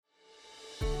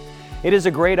It is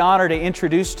a great honor to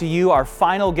introduce to you our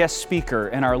final guest speaker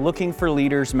in our Looking for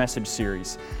Leaders message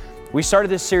series. We started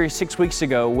this series 6 weeks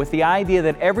ago with the idea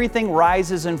that everything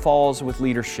rises and falls with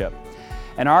leadership.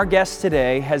 And our guest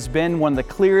today has been one of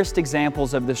the clearest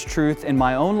examples of this truth in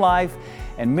my own life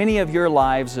and many of your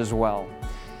lives as well.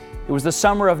 It was the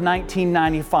summer of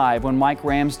 1995 when Mike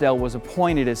Ramsdell was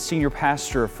appointed as senior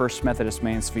pastor of First Methodist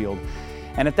Mansfield.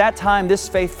 And at that time, this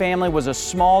faith family was a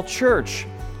small church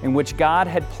in which God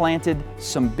had planted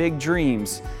some big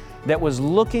dreams that was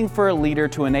looking for a leader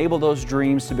to enable those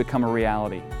dreams to become a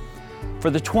reality. For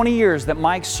the 20 years that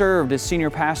Mike served as senior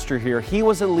pastor here, he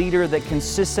was a leader that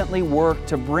consistently worked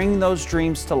to bring those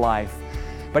dreams to life.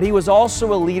 But he was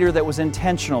also a leader that was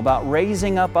intentional about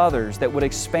raising up others that would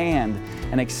expand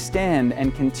and extend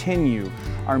and continue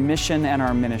our mission and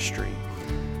our ministry.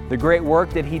 The great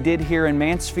work that he did here in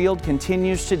Mansfield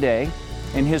continues today.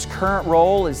 In his current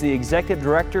role as the Executive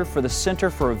Director for the Center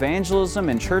for Evangelism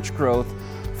and Church Growth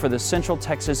for the Central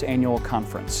Texas Annual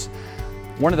Conference.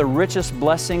 One of the richest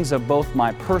blessings of both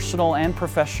my personal and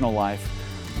professional life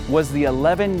was the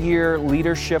 11-year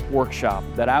leadership workshop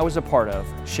that I was a part of,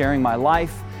 sharing my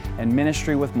life and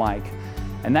ministry with Mike.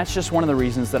 And that's just one of the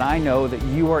reasons that I know that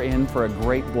you are in for a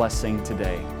great blessing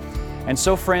today. And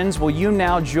so friends, will you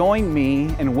now join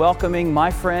me in welcoming my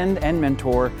friend and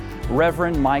mentor,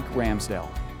 Reverend Mike Ramsdell.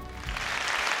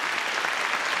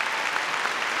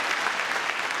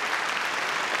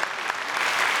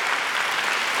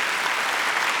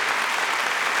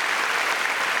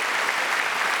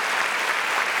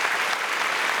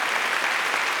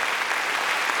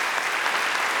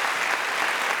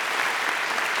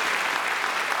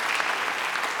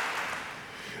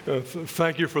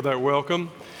 Thank you for that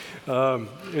welcome.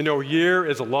 A year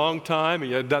is a long time,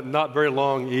 not very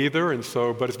long either,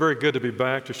 but it's very good to be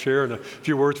back to share a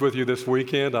few words with you this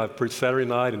weekend. I've preached Saturday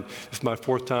night, and it's my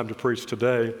fourth time to preach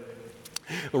today.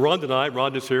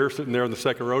 Rhonda's here, sitting there in the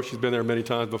second row. She's been there many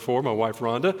times before, my wife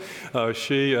Rhonda.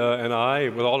 She and I,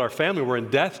 with all our family, were in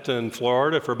Destin,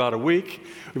 Florida for about a week.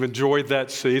 We've enjoyed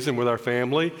that season with our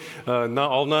family.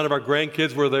 All 9 of our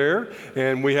grandkids were there,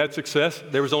 and we had success.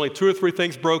 There was only 2 or 3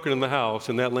 things broken in the house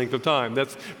in that length of time.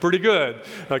 That's pretty good,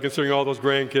 considering all those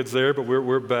grandkids there, but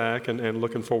we're back and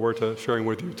looking forward to sharing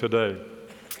with you today.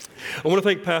 I want to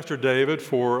thank Pastor David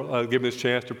for giving this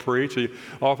chance to preach. He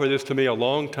offered this to me a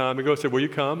long time ago. He said, will you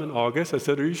come in August? I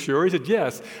said, are you sure? He said,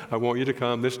 yes, I want you to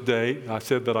come this day. I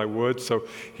said that I would, so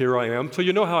here I am. So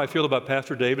you know how I feel about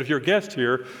Pastor David. If you're a guest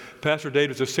here, Pastor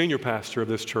David is a senior pastor of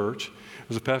this church. I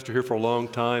was a pastor here for a long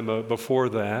time before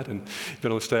that, and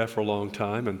been on the staff for a long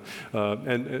time.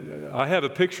 And I have a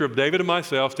picture of David and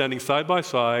myself standing side by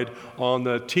side on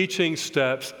the teaching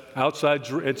steps outside,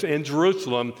 it's in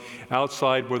Jerusalem,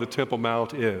 outside where the Temple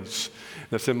Mount is.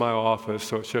 That's in my office,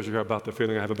 so it shows you about the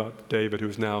feeling I have about David, who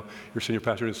is now your senior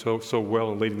pastor and so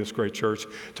well in leading this great church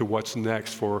to what's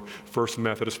next for First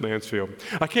Methodist Mansfield.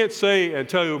 I can't say and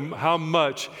tell you how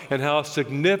much and how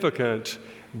significant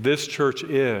this church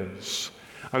is.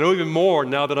 I know even more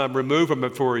now that I'm removed from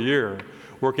it for a year,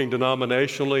 working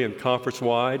denominationally and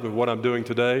conference-wide with what I'm doing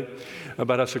today,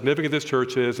 about how significant this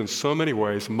church is in so many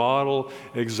ways, model,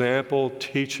 example,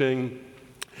 teaching.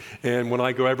 And when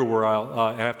I go everywhere,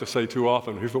 I have to say too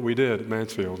often, here's what we did at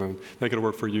Mansfield, and make it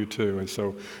work for you too, and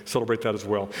so celebrate that as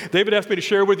well. David asked me to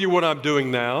share with you what I'm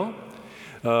doing now.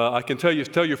 I can tell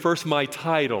you first my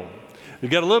title. You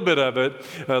get a little bit of it.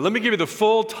 Let me give you the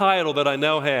full title that I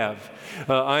now have.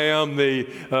 I am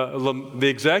the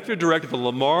Executive Director of the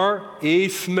Lamar E.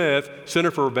 Smith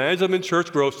Center for Evangelism and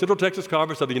Church Growth, Central Texas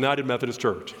Conference of the United Methodist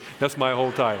Church. That's my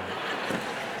whole title.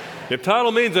 If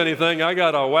title means anything, I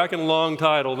got a whacking long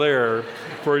title there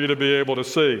for you to be able to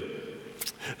see.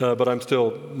 But I'm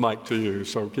still Mike to you,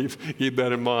 so keep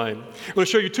that in mind. I'm going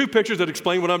to show you 2 pictures that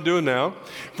explain what I'm doing now.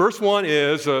 First one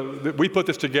is, we put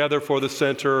this together for the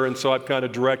center, and so I've kind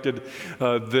of directed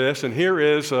this. And here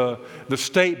is the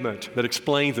statement that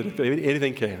explains it, if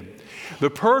anything can. The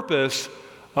purpose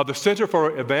of the Center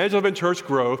for Evangelism and Church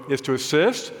Growth is to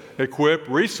assist, equip,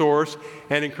 resource,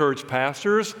 and encourage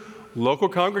pastors, local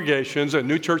congregations, and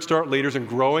new church start leaders in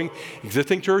growing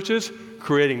existing churches,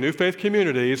 creating new faith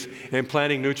communities, and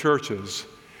planting new churches.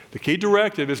 The key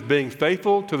directive is being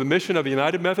faithful to the mission of the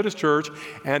United Methodist Church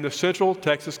and the Central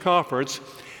Texas Conference,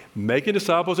 making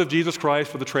disciples of Jesus Christ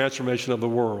for the transformation of the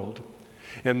world.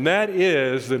 And that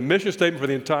is the mission statement for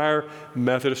the entire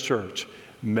Methodist Church,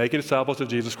 making disciples of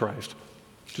Jesus Christ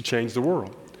to change the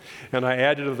world. And I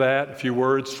added to that a few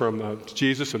words from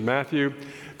Jesus and Matthew,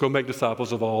 go make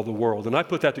disciples of all the world. And I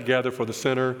put that together for the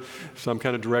center, so I'm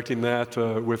kind of directing that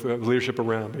with leadership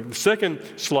around me. The second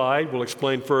slide will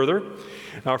explain further.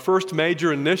 Our first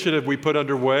major initiative we put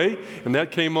underway, and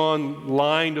that came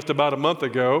online just about a month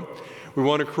ago. We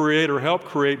want to create or help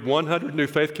create 100 new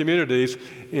faith communities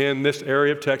in this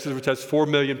area of Texas, which has 4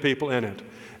 million people in it.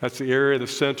 That's the area the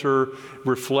center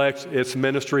reflects its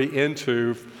ministry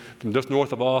into, from just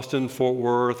north of Austin, Fort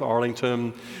Worth,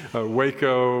 Arlington,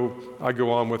 Waco. I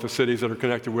go on with the cities that are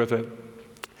connected with it.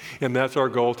 And that's our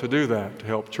goal, to do that, to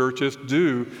help churches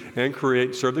do and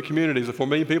create, serve the communities, the 4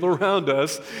 million people around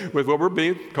us, with what we're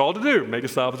being called to do, make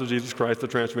disciples of Jesus Christ, the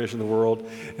transformation of the world.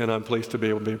 And I'm pleased to be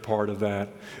able to be a part of that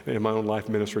in my own life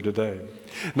ministry today.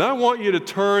 Now I want you to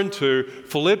turn to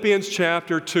Philippians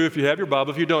chapter 2. If you have your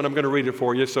Bible, if you don't, I'm going to read it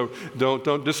for you, so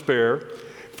don't despair.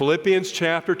 Philippians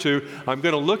chapter 2. I'm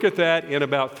going to look at that in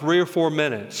about 3 or 4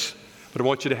 minutes, but I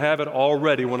want you to have it all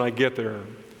ready when I get there.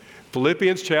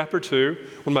 Philippians chapter 2,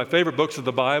 one of my favorite books of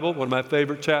the Bible, one of my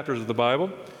favorite chapters of the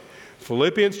Bible.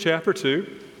 Philippians chapter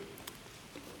 2,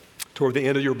 toward the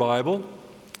end of your Bible,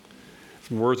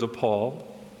 some words of Paul.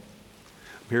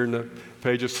 I'm here in the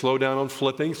pages, slow down on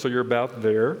flipping, so you're about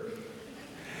there.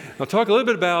 I'll talk a little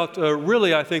bit about,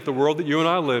 really, I think, the world that you and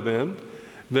I live in,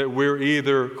 that we're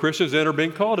either Christians in or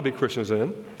being called to be Christians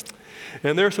in.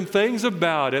 And there are some things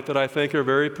about it that I think are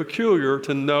very peculiar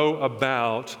to know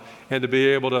about and to be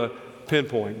able to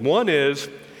pinpoint. One is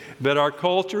that our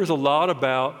culture is a lot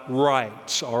about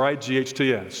rights,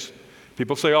 R-I-G-H-T-S.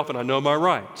 People say often, I know my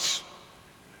rights.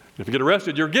 If you get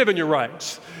arrested, you're given your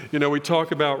rights. You know, we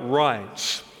talk about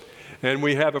rights. And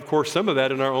we have, of course, some of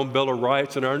that in our own Bill of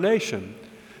Rights in our nation.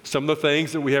 Some of the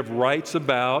things that we have rights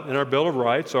about in our Bill of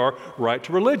Rights are right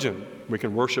to religion. We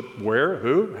can worship where,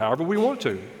 who, however we want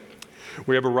to.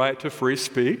 We have a right to free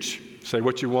speech, say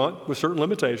what you want with certain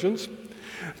limitations.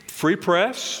 Free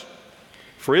press,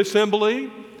 free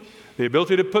assembly, the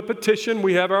ability to put petition.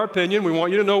 We have our opinion. We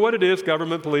want you to know what it is,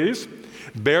 government, please.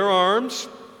 Bear arms.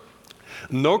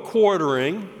 No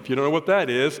quartering. If you don't know what that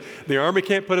is, the Army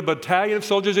can't put a battalion of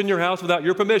soldiers in your house without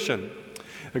your permission.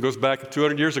 It goes back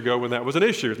 200 years ago when that was an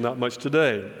issue. It's not much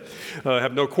today.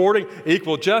 Have no courting,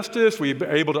 equal justice. We're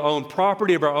able to own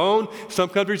property of our own. Some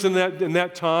countries in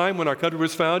that time when our country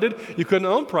was founded, you couldn't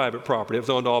own private property. It was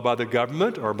owned all by the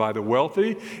government or by the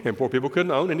wealthy, and poor people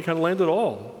couldn't own any kind of land at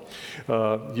all.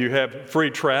 You have free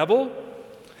travel.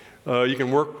 You can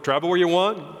travel where you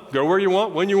want, go where you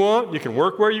want, when you want. You can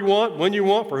work where you want, when you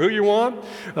want, for who you want.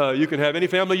 You can have any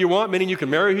family you want, meaning you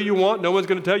can marry who you want. No one's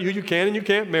going to tell you who you can and you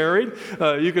can't marry.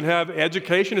 You can have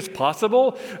education. It's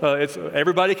possible.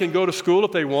 Everybody can go to school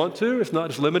if they want to. It's not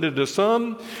just limited to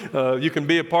some. You can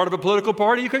be a part of a political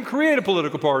party. You can create a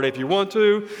political party if you want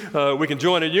to. We can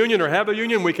join a union or have a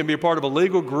union. We can be a part of a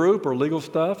legal group or legal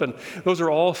stuff. And those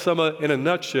are all some, in a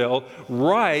nutshell,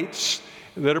 rights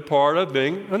that are part of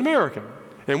being an American.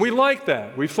 And we like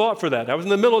that. We fought for that. I was in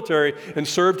the military and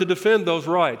served to defend those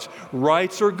rights.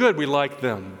 Rights are good. We like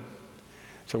them.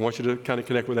 So I want you to kind of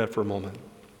connect with that for a moment.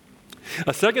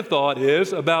 A second thought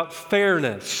is about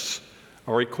fairness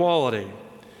or equality.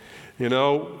 You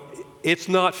know, it's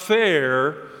not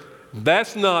fair,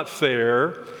 that's not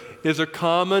fair, is a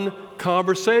common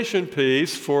conversation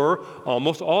piece for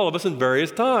almost all of us in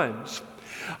various times.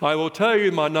 I will tell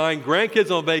you, my 9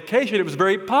 grandkids on vacation, it was a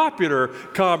very popular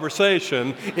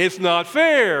conversation. It's not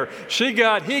fair. She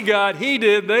got, he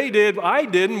did, they did, I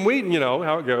didn't, we, you know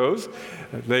how it goes.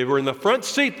 They were in the front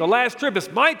seat the last trip.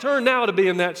 It's my turn now to be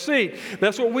in that seat.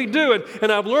 That's what we do.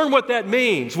 And I've learned what that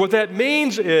means. What that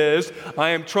means is I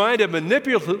am trying to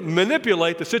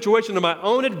manipulate the situation to my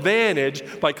own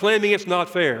advantage by claiming it's not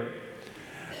fair.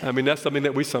 I mean, that's something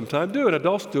that we sometimes do, and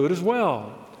adults do it as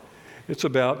well. It's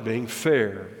about being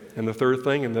fair. And the third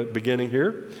thing in the beginning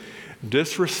here,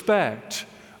 disrespect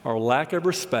or lack of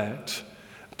respect.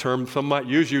 A term some might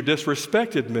use, you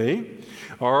disrespected me,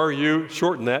 or you,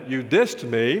 shorten that, you dissed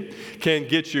me, can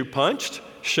get you punched,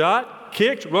 shot,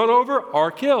 kicked, run over, or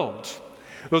killed.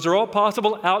 Those are all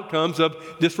possible outcomes of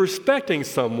disrespecting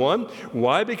someone.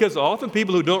 Why? Because often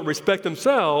people who don't respect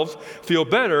themselves feel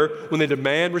better when they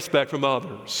demand respect from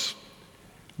others.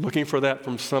 Looking for that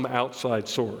from some outside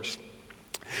source.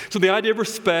 So the idea of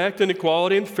respect and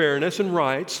equality and fairness and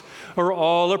rights are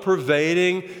all a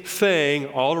pervading thing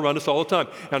all around us all the time.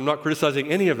 And I'm not criticizing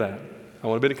any of that. I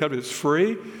want to be in a country that's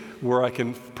free, where I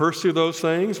can pursue those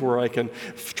things, where I can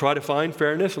try to find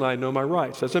fairness and I know my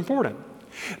rights. That's important.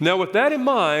 Now, with that in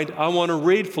mind, I want to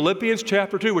read Philippians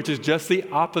chapter 2, which is just the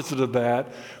opposite of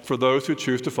that for those who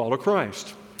choose to follow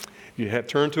Christ. You have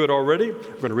turned to it already. I'm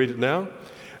going to read it now.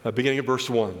 beginning of verse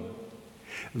 1.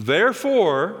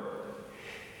 Therefore,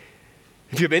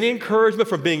 if you have any encouragement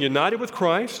from being united with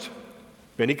Christ,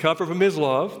 any comfort from His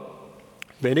love,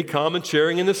 any common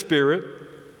sharing in the Spirit,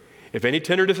 if any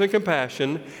tenderness and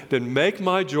compassion, then make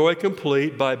my joy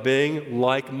complete by being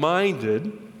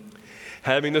like-minded,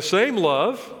 having the same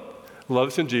love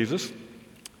is in Jesus,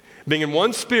 being in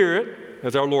one spirit,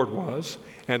 as our Lord was,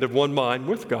 and of one mind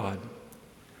with God.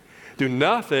 Do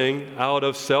nothing out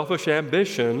of selfish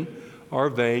ambition or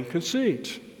vain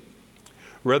conceit.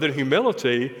 Rather, in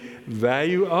humility,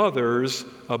 value others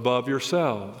above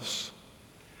yourselves.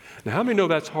 Now, how many know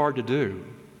that's hard to do?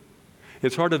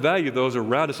 It's hard to value those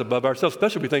around us above ourselves,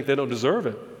 especially if we think they don't deserve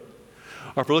it.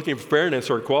 Or if we're looking for fairness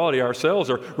or equality ourselves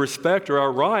or respect or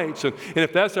our rights. And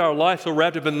if that's our life so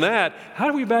wrapped up in that, how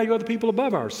do we value other people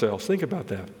above ourselves? Think about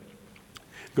that.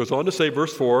 It goes on to say,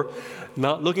 verse 4,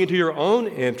 not looking to your own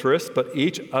interests, but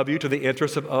each of you to the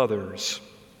interests of others.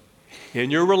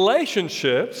 In your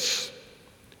relationships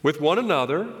with one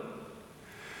another,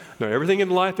 now everything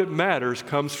in life that matters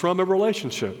comes from a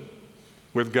relationship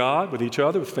with God, with each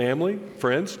other, with family,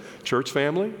 friends, church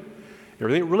family.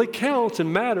 Everything that really counts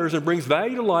and matters and brings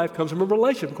value to life comes from a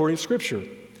relationship according to Scripture.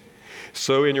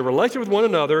 So in your relationship with one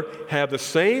another, have the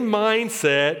same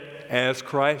mindset as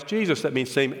Christ Jesus. That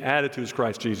means same attitude as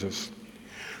Christ Jesus,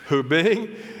 who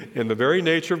being in the very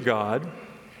nature of God,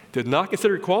 did not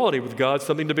consider equality with God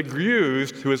something to be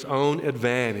used to His own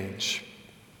advantage.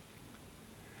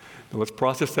 Now let's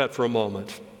process that for a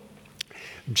moment.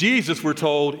 Jesus, we're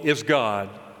told, is God.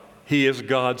 He is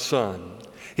God's Son.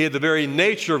 He had the very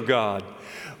nature of God,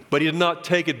 but He did not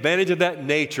take advantage of that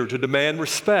nature to demand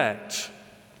respect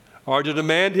or to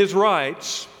demand His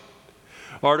rights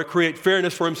or to create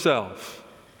fairness for Himself.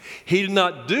 He did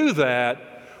not do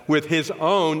that with His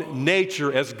own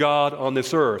nature as God on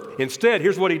this earth. Instead,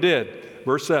 here's what He did.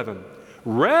 Verse 7.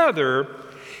 Rather,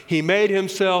 He made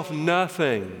Himself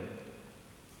nothing.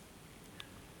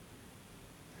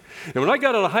 And when I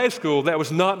got out of high school, that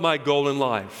was not my goal in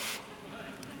life.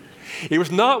 It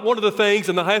was not one of the things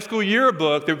in the high school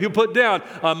yearbook that people put down.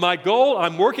 My goal,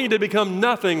 I'm working to become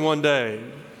nothing one day.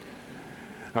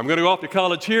 I'm going to go off to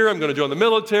college here. I'm going to join the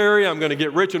military. I'm going to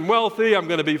get rich and wealthy. I'm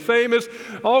going to be famous.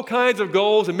 All kinds of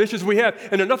goals and missions we have.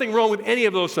 And there's nothing wrong with any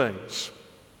of those things.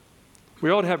 We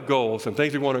ought to have goals and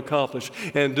things we want to accomplish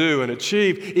and do and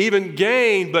achieve, even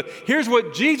gain. But here's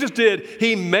what Jesus did.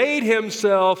 He made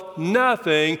Himself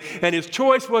nothing, and His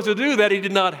choice was to do that. He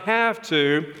did not have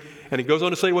to. And He goes on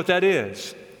to say what that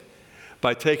is.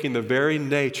 By taking the very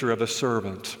nature of a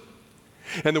servant.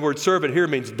 And the word servant here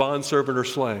means bondservant or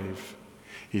slave.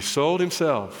 He sold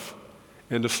Himself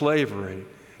into slavery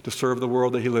to serve the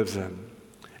world that He lives in.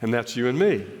 And that's you and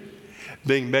me.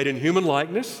 Being made in human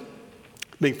likeness,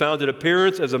 being found in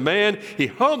appearance as a man, He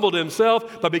humbled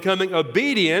Himself by becoming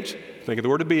obedient. Think of the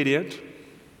word obedient.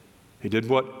 He did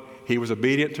what? He was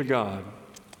obedient to God.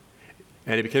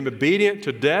 And He became obedient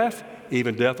to death,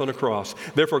 even death on a cross.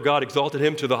 Therefore, God exalted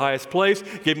Him to the highest place,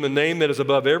 gave Him the name that is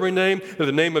above every name. In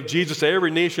the name of Jesus,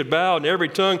 every knee should bow, and every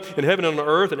tongue in heaven and on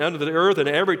earth and under the earth, and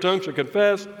every tongue should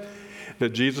confess that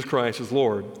Jesus Christ is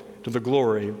Lord, to the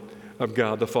glory of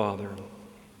God the Father.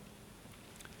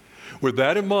 With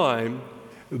that in mind,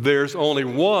 there's only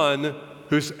one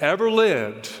who's ever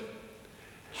lived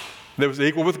that was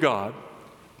equal with God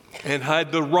and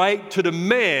had the right to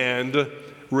demand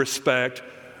respect,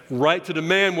 right to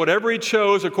demand whatever He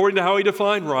chose according to how He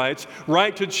defined rights,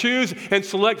 right to choose and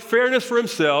select fairness for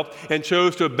Himself, and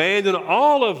chose to abandon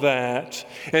all of that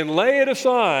and lay it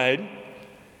aside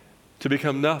to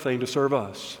become nothing to serve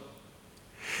us.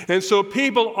 And so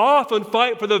people often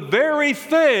fight for the very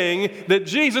thing that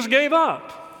Jesus gave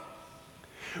up.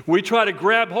 We try to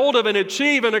grab hold of and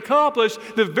achieve and accomplish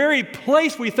the very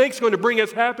place we think is going to bring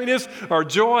us happiness, or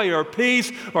joy, or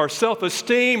peace, or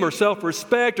self-esteem, or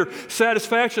self-respect, or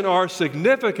satisfaction, or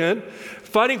significant,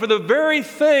 fighting for the very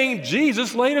thing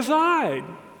Jesus laid aside.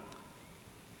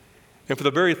 And for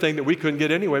the very thing that we couldn't get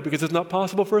anyway, because it's not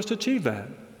possible for us to achieve that.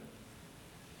 And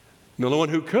the only one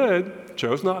who could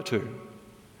chose not to.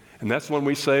 And that's when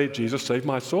we say, Jesus, save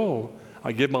my soul.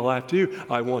 I give my life to You.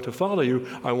 I want to follow You.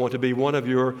 I want to be one of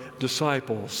Your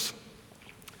disciples.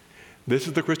 This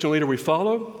is the Christian leader we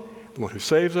follow, the one who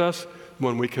saves us, the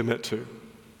one we commit to.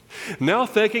 Now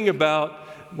thinking about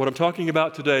what I'm talking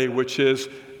about today, which is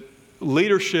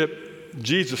leadership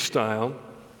Jesus style,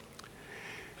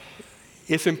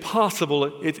 it's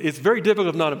impossible, it's very difficult,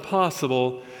 if not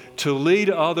impossible, to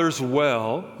lead others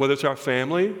well, whether it's our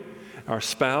family, our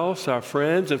spouse, our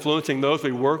friends, influencing those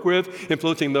we work with,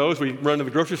 influencing those we run to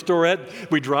the grocery store at,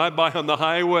 we drive by on the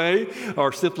highway,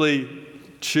 or simply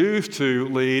choose to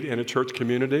lead in a church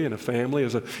community, in a family,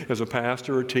 as a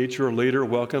pastor or teacher or leader,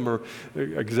 welcome, or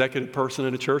executive person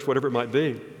in a church, whatever it might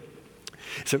be.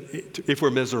 So if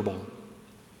we're miserable,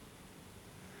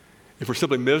 if we're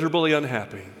simply miserably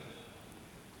unhappy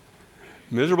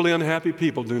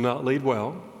people do not lead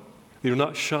well. They do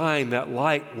not shine that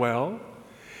light well.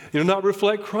 They do not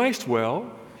reflect Christ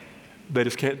well. They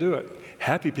just can't do it.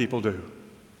 Happy people do.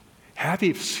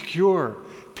 Happy, secure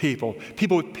people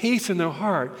with peace in their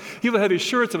heart, people that have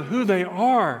assurance of who they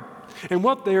are and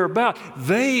what they are about,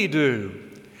 they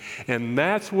do. And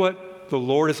that's what the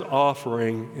Lord is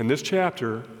offering in this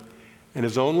chapter in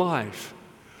his own life.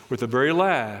 With the very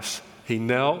last, he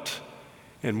knelt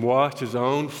and washed his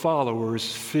own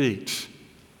followers' feet.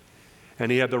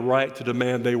 And he had the right to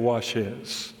demand they wash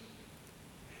his.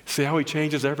 See how he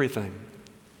changes everything.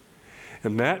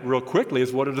 And that, real quickly,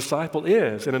 is what a disciple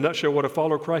is. In a nutshell, what a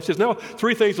follower of Christ is. Now,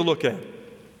 three things to look at.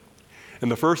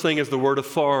 And the first thing is the word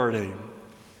authority.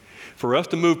 For us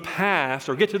to move past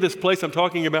or get to this place I'm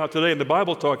talking about today and the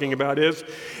Bible's talking about is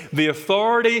the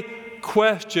authority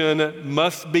question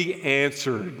must be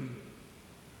answered.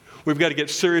 We've got to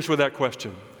get serious with that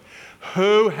question.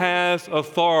 Who has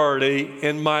authority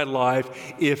in my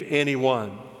life, if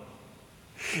anyone?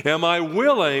 Am I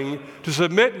willing to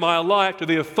submit my life to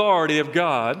the authority of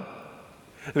God?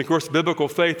 And of course, biblical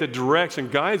faith that directs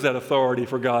and guides that authority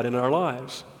for God in our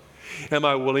lives. Am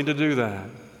I willing to do that?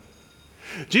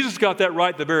 Jesus got that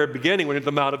right at the very beginning when he took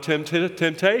them out of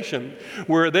temptation.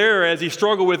 We're there as he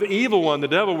struggled with the evil one, the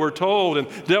devil, we're told, and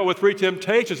dealt with 3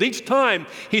 temptations. Each time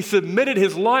he submitted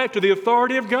his life to the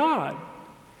authority of God.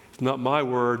 It's not my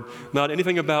word, not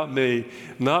anything about me,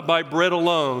 not by bread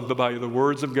alone, but by the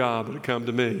words of God that have come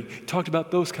to me. He talked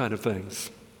about those kind of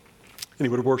things. And he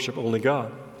would worship only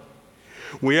God.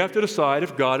 We have to decide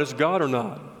if God is God or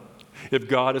not. If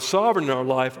God is sovereign in our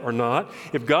life or not,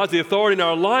 if God's the authority in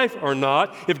our life or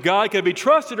not, if God can be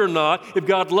trusted or not, if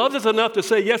God loves us enough to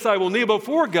say, yes, I will kneel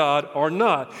before God or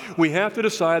not. We have to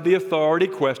decide the authority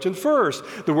question first.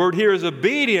 The word here is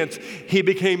obedience. He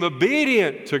became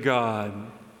obedient to God.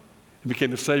 He became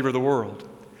the Savior of the world.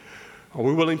 Are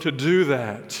we willing to do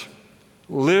that?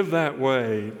 Live that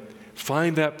way.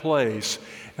 Find that place.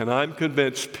 And I'm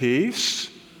convinced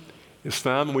peace is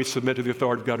found when we submit to the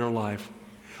authority of God in our life.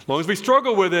 As long as we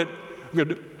struggle with it, we're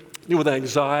going to deal with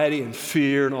anxiety and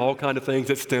fear and all kinds of things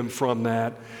that stem from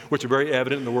that, which are very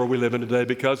evident in the world we live in today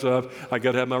because of I've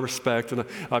got to have my respect and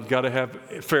I've got to have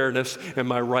fairness and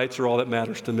my rights are all that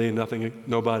matters to me,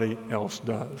 nobody else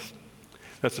does.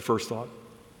 That's the first thought.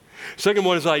 Second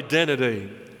one is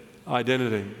identity.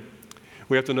 Identity.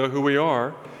 We have to know who we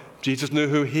are. Jesus knew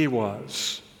who he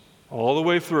was. All the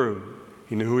way through,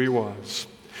 he knew who he was.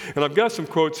 And I've got some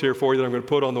quotes here for you that I'm going to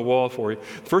put on the wall for you.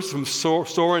 First from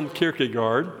Soren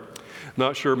Kierkegaard.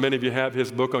 Not sure many of you have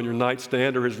his book on your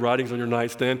nightstand or his writings on your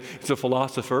nightstand. He's a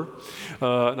philosopher.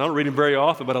 And I don't read him very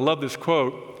often, but I love this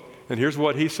quote. And here's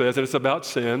what he says, and it's about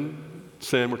sin.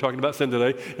 Sin, we're talking about sin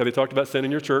today. Have you talked about sin in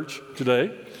your church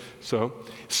today? So,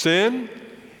 sin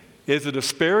is a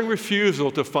despairing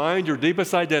refusal to find your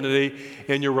deepest identity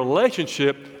in your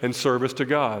relationship and service to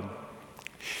God.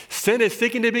 Sin is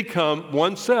seeking to become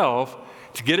oneself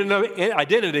to get an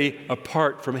identity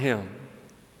apart from him.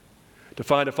 To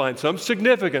find some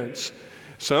significance,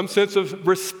 some sense of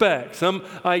respect, some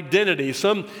identity,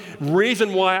 some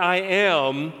reason why I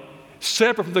am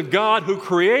separate from the God who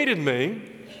created me,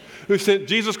 who sent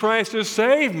Jesus Christ to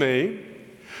save me,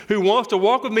 who wants to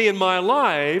walk with me in my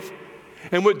life,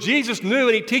 and what Jesus knew,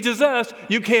 and he teaches us,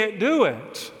 you can't do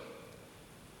it.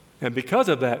 And because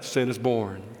of that, sin is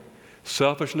born.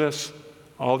 Selfishness,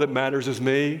 all that matters is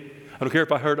me. I don't care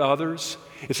if I hurt others.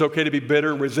 It's okay to be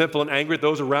bitter and resentful and angry at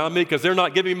those around me because they're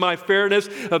not giving me my fairness,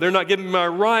 they're not giving me my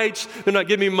rights, they're not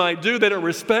giving me my due, they don't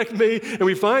respect me. And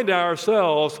we find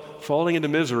ourselves falling into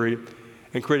misery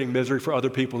and creating misery for other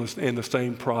people in the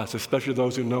same process, especially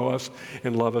those who know us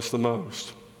and love us the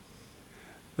most.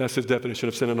 That's his definition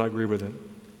of sin, and I agree with it.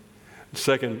 The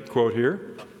second quote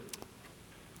here,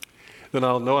 then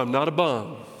I'll know I'm not a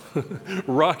bum.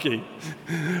 Rocky,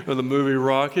 from the movie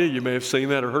Rocky. You may have seen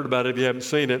that or heard about it if you haven't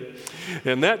seen it.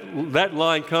 And that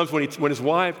line comes when his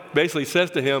wife basically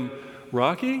says to him,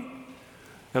 Rocky,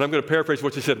 and I'm going to paraphrase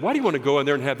what she said, why do you want to go in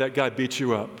there and have that guy beat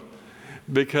you up?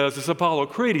 Because it's Apollo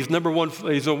Creed. He's a number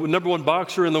one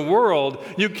boxer in the world.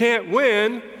 You can't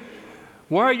win.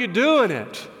 Why are you doing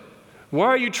it? Why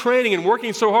are you training and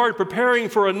working so hard, preparing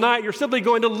for a night? You're simply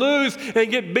going to lose and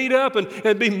get beat up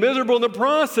and be miserable in the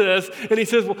process. And he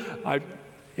says, well,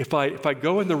 if I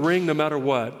go in the ring no matter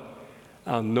what,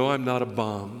 I'll know I'm not a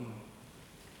bum.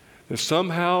 that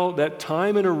somehow that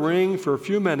time in a ring for a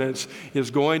few minutes is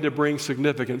going to bring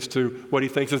significance to what he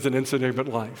thinks is an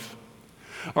insignificant life,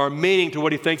 or meaning to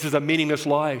what he thinks is a meaningless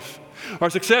life, or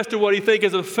success to what he thinks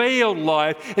is a failed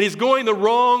life, and he's going the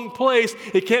wrong place.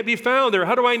 It can't be found there.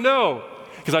 How do I know?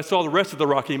 Because I saw the rest of the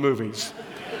Rocky movies.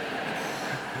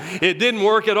 It didn't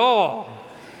work at all.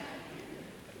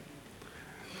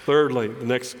 Thirdly, the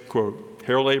next quote,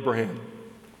 Harold Abraham.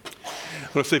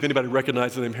 I want to see if anybody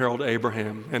recognizes the name Harold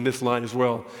Abraham, and this line as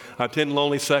well. I have 10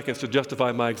 lonely seconds to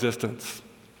justify my existence.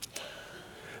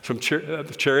 From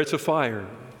the Chariots of Fire.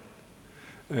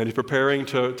 And he's preparing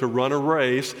to run a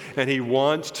race, and he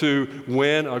wants to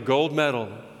win a gold medal.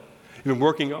 He's been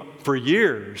working for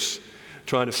years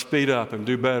trying to speed up and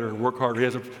do better and work harder. He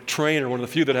has a trainer, one of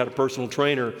the few that had a personal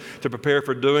trainer to prepare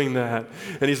for doing that.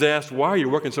 And he's asked, why are you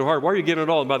working so hard? Why are you giving it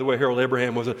all? And by the way, Harold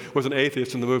Abraham was an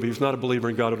atheist in the movie. He was not a believer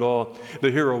in God at all.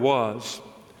 The hero was.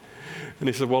 And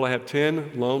he said, well, I have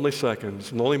 10 lonely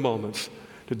seconds, lonely moments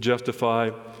to justify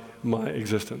my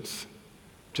existence.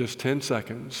 Just 10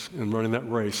 seconds in running that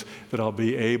race that I'll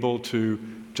be able to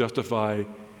justify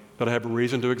that I have a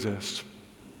reason to exist.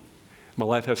 My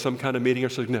life has some kind of meaning or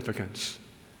significance.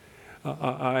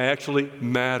 I actually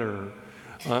matter.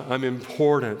 I'm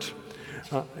important.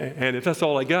 And if that's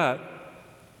all I got,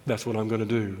 that's what I'm going to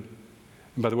do.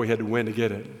 And by the way, he had to win to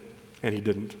get it, and he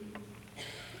didn't.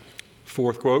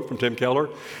 Fourth quote from Tim Keller.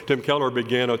 Tim Keller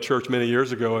began a church many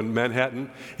years ago in Manhattan.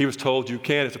 He was told you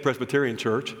can't, it's a Presbyterian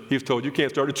church. He was told you can't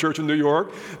start a church in New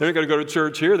York. They're not going to go to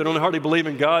church here. They don't hardly believe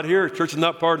in God here. Church is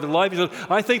not part of their life. He said,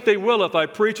 I think they will if I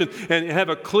preach and have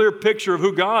a clear picture of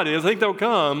who God is. I think they'll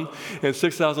come. And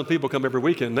 6,000 people come every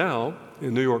weekend now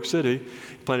in New York City,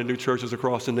 planting new churches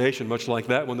across the nation, much like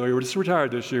that when they were just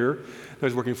retired this year.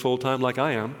 He's working full-time like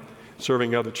I am,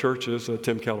 serving other churches,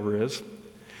 Tim Keller is.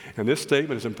 And this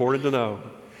statement is important to know.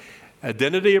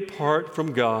 Identity apart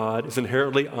from God is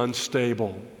inherently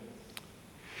unstable.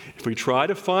 If we try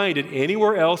to find it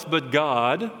anywhere else but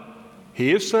God,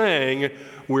 he is saying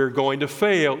we're going to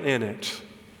fail in it.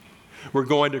 We're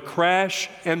going to crash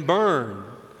and burn.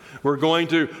 We're going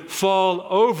to fall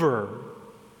over.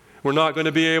 We're not going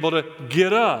to be able to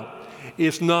get up.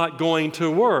 It's not going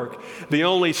to work. The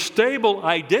only stable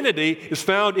identity is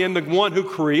found in the one who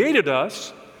created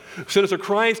us, sent us to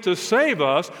Christ to save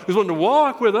us, who's willing to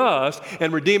walk with us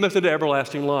and redeem us into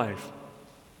everlasting life.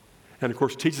 And of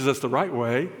course, teaches us the right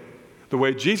way, the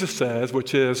way Jesus says,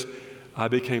 which is, I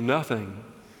became nothing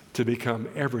to become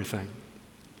everything.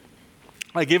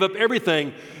 I gave up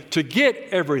everything to get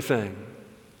everything.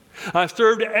 I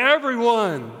served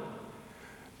everyone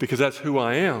because that's who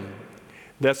I am.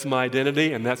 That's my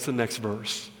identity, and that's the next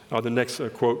verse, or the next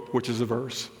quote, which is a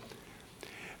verse.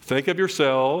 Think of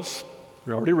yourselves,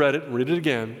 we already read it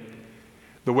again,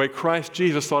 the way Christ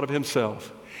Jesus thought of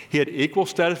himself. He had equal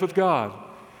status with God,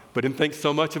 but didn't think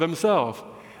so much of himself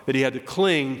that he had to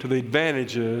cling to the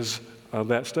advantages of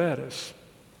that status.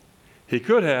 He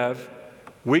could have,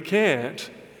 we can't,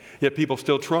 yet people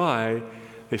still try,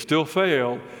 they still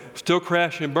fail, still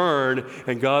crash and burn,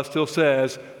 and God still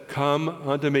says, come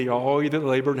unto me, all ye that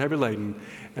labor and heavy laden,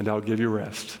 and I'll give you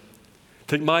rest.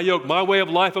 Take my yoke, my way of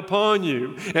life upon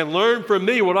you, and learn from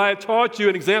me what I have taught you,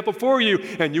 an example for you,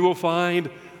 and you will find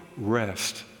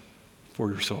rest for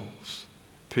your souls.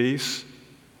 Peace,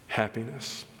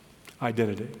 happiness,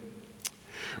 identity.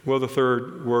 Well, the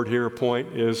third word here,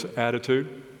 point, is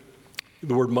attitude.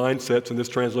 The word mindset's in this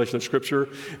translation of Scripture.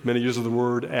 Many use the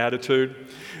word attitude,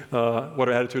 what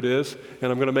our attitude is.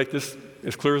 And I'm going to make this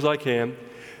as clear as I can.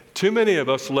 Too many of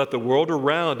us let the world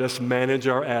around us manage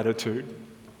our attitude.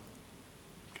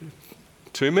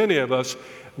 Too many of us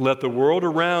let the world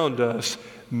around us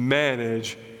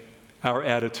manage our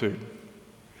attitude.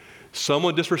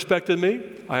 Someone disrespected me,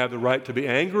 I have the right to be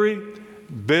angry,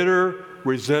 bitter,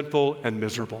 resentful, and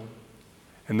miserable.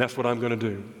 And that's what I'm going to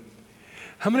do.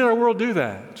 How many in our world do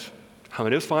that? How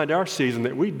many of us find our season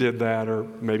that we did that, or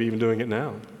maybe even doing it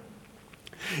now?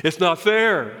 It's not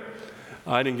fair.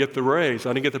 I didn't get the raise.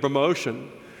 I didn't get the promotion.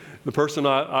 The person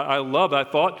I loved, I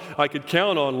thought I could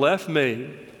count on, left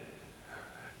me.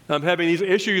 I'm having these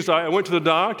issues. I went to the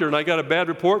doctor and I got a bad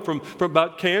report from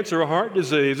about cancer or heart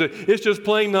disease. It's just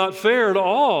plain not fair at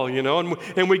all, you know.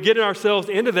 And we get ourselves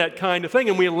into that kind of thing,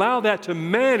 and we allow that to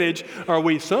manage, or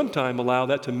we sometimes allow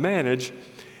that to manage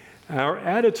our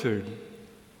attitude.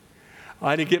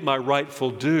 I didn't get my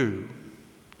rightful due.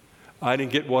 I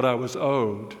didn't get what I was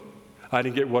owed. I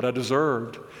didn't get what I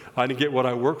deserved. I didn't get what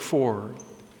I worked for.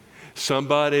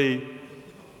 Somebody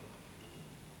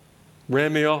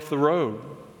ran me off the road,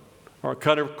 or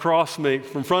cut across me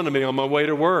from front of me on my way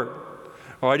to work,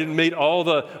 Or I didn't meet all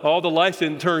the lights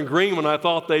didn't turn green when I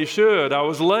thought they should. I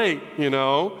was late,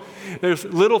 There's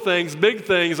little things, big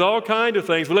things, all kinds of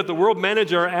things. We let the world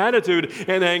manage our attitude,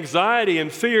 and anxiety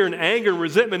and fear and anger and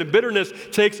resentment and bitterness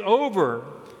takes over.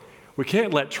 We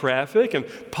can't let traffic and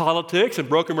politics and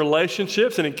broken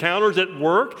relationships and encounters at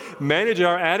work manage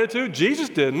our attitude. Jesus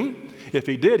didn't. If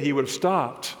he did, he would have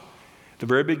stopped. At the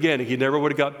very beginning, he never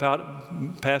would have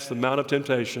got past the Mount of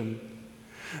Temptation.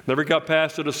 Never got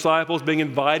past the disciples being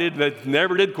invited. They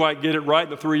never did quite get it right in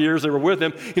the 3 years they were with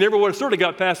him. He never would have certainly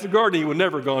got past the garden. He would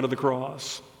never have gone to the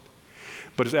cross.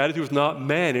 But his attitude was not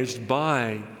managed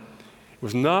by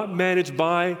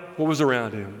what was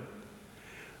around him.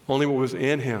 Only what was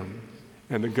in him.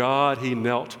 And the God he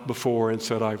knelt before and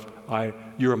said,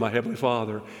 you are my heavenly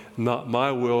Father. Not my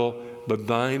will, but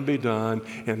thine be done.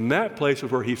 And that place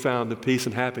is where he found the peace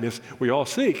and happiness we all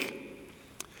seek.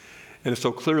 And it's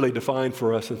so clearly defined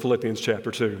for us in Philippians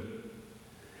chapter 2.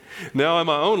 Now in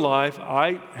my own life,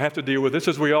 I have to deal with this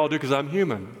as we all do because I'm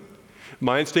human.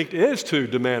 My instinct is to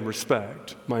demand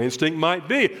respect. My instinct might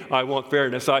be, I want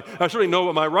fairness. I certainly know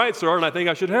what my rights are and I think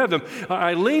I should have them.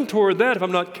 I lean toward that if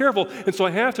I'm not careful. And so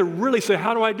I have to really say,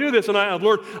 how do I do this? And I've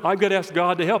learned I've got to ask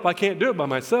God to help. I can't do it by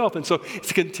myself. And so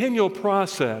it's a continual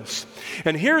process.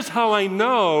 And here's how I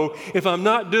know if I'm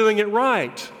not doing it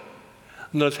right.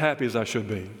 I'm not as happy as I should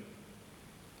be.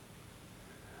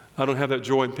 I don't have that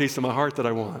joy and peace in my heart that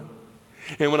I want.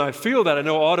 And when I feel that, I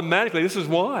know automatically this is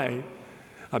why.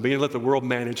 I begin to let the world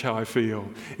manage how I feel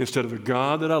instead of the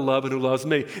God that I love and who loves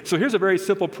me. So here's a very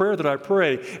simple prayer that I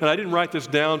pray, and I didn't write this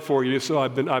down for you, so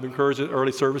I've encouraged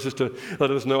early services to let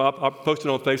us know. I'll post it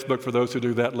on Facebook for those who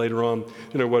do that later on,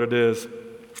 what it is.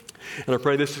 And I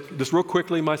pray this just real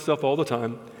quickly myself all the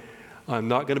time. I'm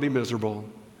not going to be miserable.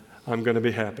 I'm going to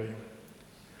be happy.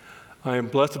 I am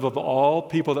blessed above all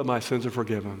people that my sins are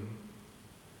forgiven.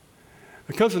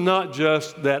 It comes from not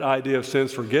just that idea of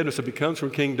sins forgiveness, it comes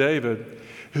from King David,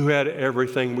 who had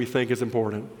everything we think is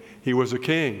important. He was a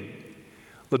king,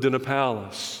 lived in a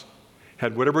palace,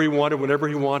 had whatever he wanted whenever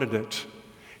he wanted it.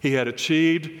 He had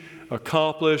achieved,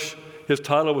 accomplished. His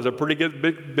title was a pretty good,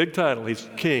 big title. He's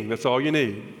king. That's all you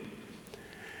need.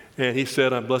 And he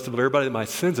said, I'm blessed above everybody that my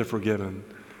sins are forgiven.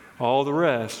 All the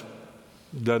rest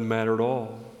doesn't matter at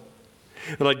all.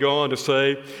 And I'd go on to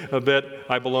say that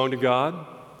I belong to God.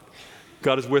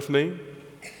 God is with me.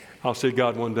 I'll see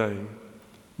God one day.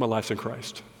 My life's in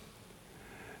Christ.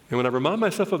 And when I remind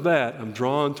myself of that, I'm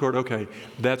drawn toward, okay,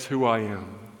 that's who I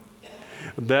am.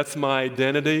 That's my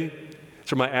identity.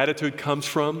 That's where my attitude comes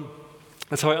from.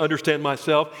 That's how I understand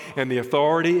myself. And the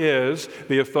authority is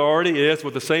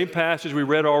what the same passage we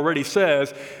read already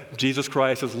says, Jesus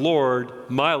Christ is Lord,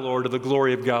 my Lord, to the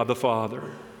glory of God the Father,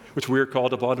 which we are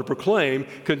called upon to proclaim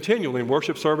continually in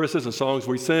worship services and songs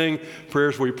we sing,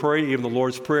 prayers we pray, even the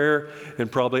Lord's Prayer, and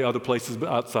probably other places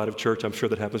outside of church. I'm sure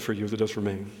that happens for you as it does for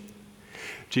me.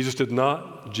 Jesus did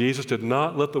not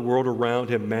let the world around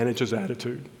him manage his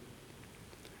attitude.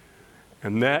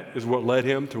 And that is what led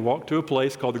him to walk to a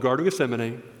place called the Garden of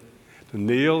Gethsemane, to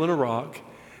kneel in a rock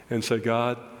and say,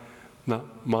 God,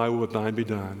 not my will, but thine be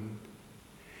done.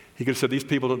 He could have said, these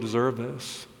people don't deserve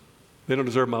this. They don't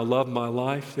deserve my love, my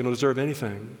life. They don't deserve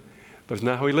anything. But it's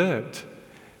not how he lived.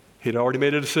 He'd already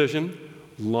made a decision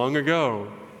long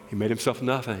ago. He made himself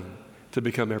nothing to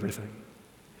become everything.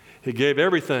 He gave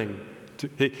everything to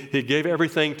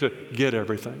get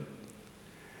everything.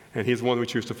 And he's the one we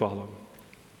choose to follow.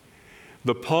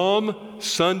 The Palm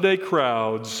Sunday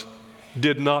crowds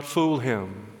did not fool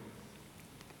him.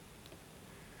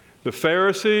 The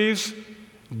Pharisees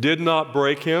did not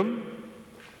break him.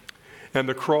 And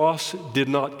the cross did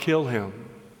not kill him.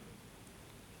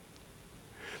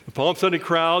 The Palm Sunday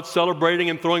crowd celebrating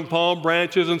and throwing palm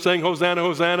branches and saying, Hosanna,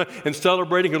 Hosanna, and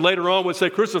celebrating, who later on would say,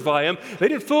 crucify him. They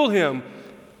didn't fool him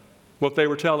what they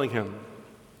were telling him.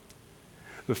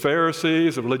 The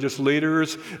Pharisees, the religious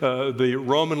leaders, the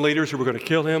Roman leaders who were going to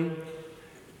kill him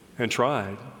and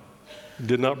tried,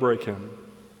 did not break him.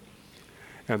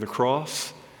 And the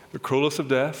cross, the cruelest of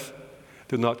death,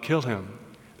 did not kill him.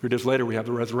 3 days later, we have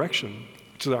the resurrection,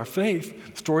 which is our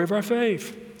faith, the story of our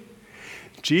faith.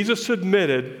 Jesus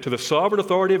submitted to the sovereign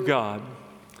authority of God.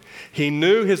 He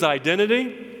knew his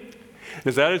identity.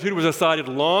 His attitude was decided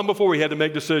long before he had to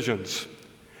make decisions.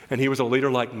 And he was a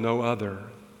leader like no other.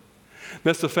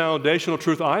 That's the foundational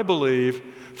truth, I believe,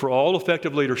 for all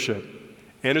effective leadership.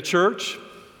 In a church,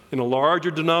 in a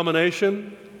larger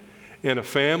denomination, in a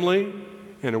family,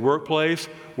 in a workplace,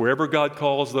 wherever God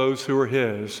calls those who are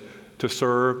his to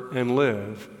serve and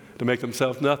live, to make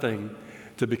themselves nothing,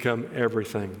 to become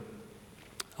everything.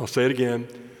 I'll say it again.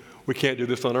 We can't do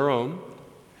this on our own.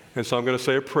 And so I'm going to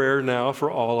say a prayer now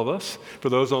for all of us. For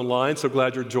those online, so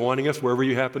glad you're joining us wherever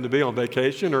you happen to be, on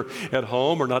vacation or at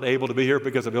home or not able to be here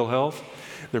because of ill health.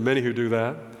 There are many who do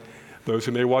that. Those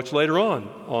who may watch later on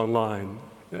online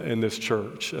in this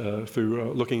church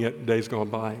through looking at days gone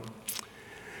by.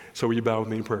 So will you bow with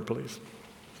me in prayer, please?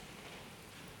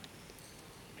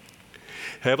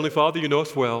 Heavenly Father, you know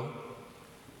us well.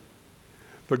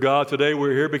 But God, today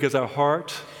we're here because our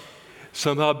heart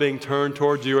somehow being turned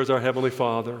towards you as our Heavenly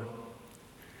Father.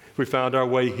 We found our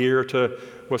way here to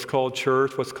what's called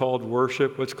church, what's called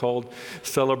worship, what's called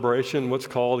celebration, what's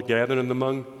called gathering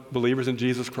among believers in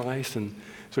Jesus Christ. And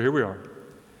so here we are.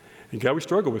 And God, we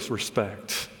struggle with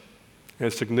respect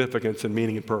and significance and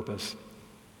meaning and purpose.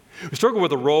 We struggle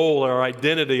with the role, our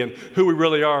identity, and who we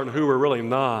really are and who we're really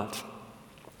not.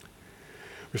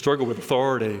 We struggle with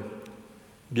authority,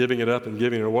 giving it up and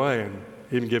giving it away, and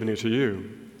even giving it to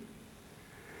you.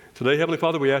 Today, Heavenly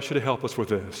Father, we ask you to help us with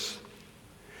this.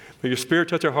 May your Spirit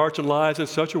touch our hearts and lives in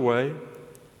such a way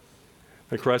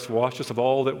that Christ wash us of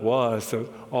all that was, of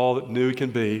all that new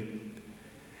can be.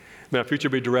 May our future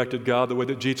be directed, God, the way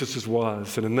that Jesus'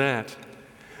 was, and in that,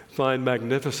 find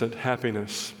magnificent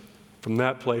happiness. From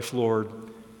that place, Lord,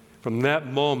 from that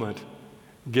moment,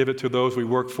 give it to those we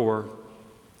work for,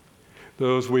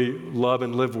 those we love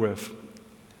and live with,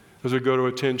 those we go to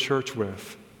attend church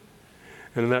with.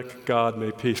 And in that, God,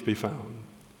 may peace be found.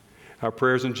 Our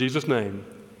prayers in Jesus' name,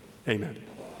 amen.